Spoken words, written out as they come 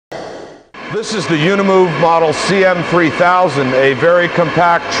This is the UniMove model CM3000, a very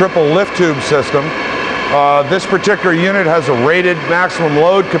compact triple lift tube system. This particular unit has a rated maximum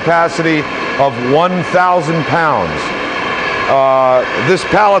load capacity of 1,000 pounds. This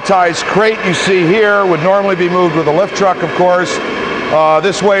palletized crate you see here would normally be moved with a lift truck, of course.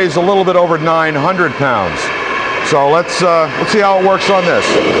 This weighs a little bit over 900 pounds. So let's see how it works on this.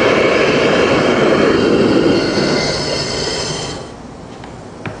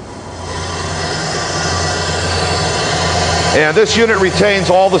 And this unit retains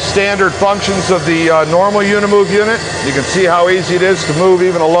all the standard functions of the normal UniMove unit. You can see how easy it is to move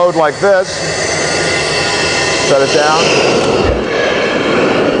even a load like this. Set it down.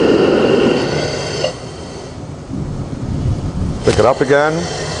 Pick it up again.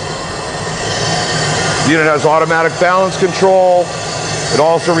 The unit has automatic balance control. It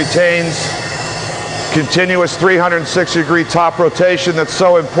also retains continuous 360-degree top rotation that's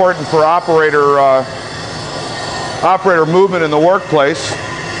so important for operator movement in the workplace.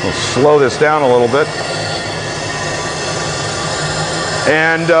 We'll slow this down a little bit.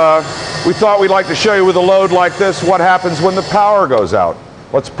 And we thought we'd like to show you with a load like this what happens when the power goes out.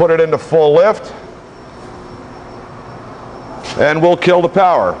 Let's put it into full lift. And we'll kill the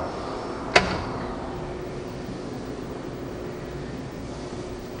power.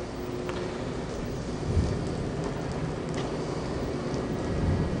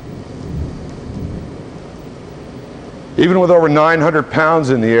 Even with over 900 pounds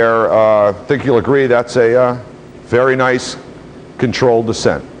in the air, I think you'll agree that's a very nice controlled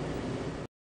descent.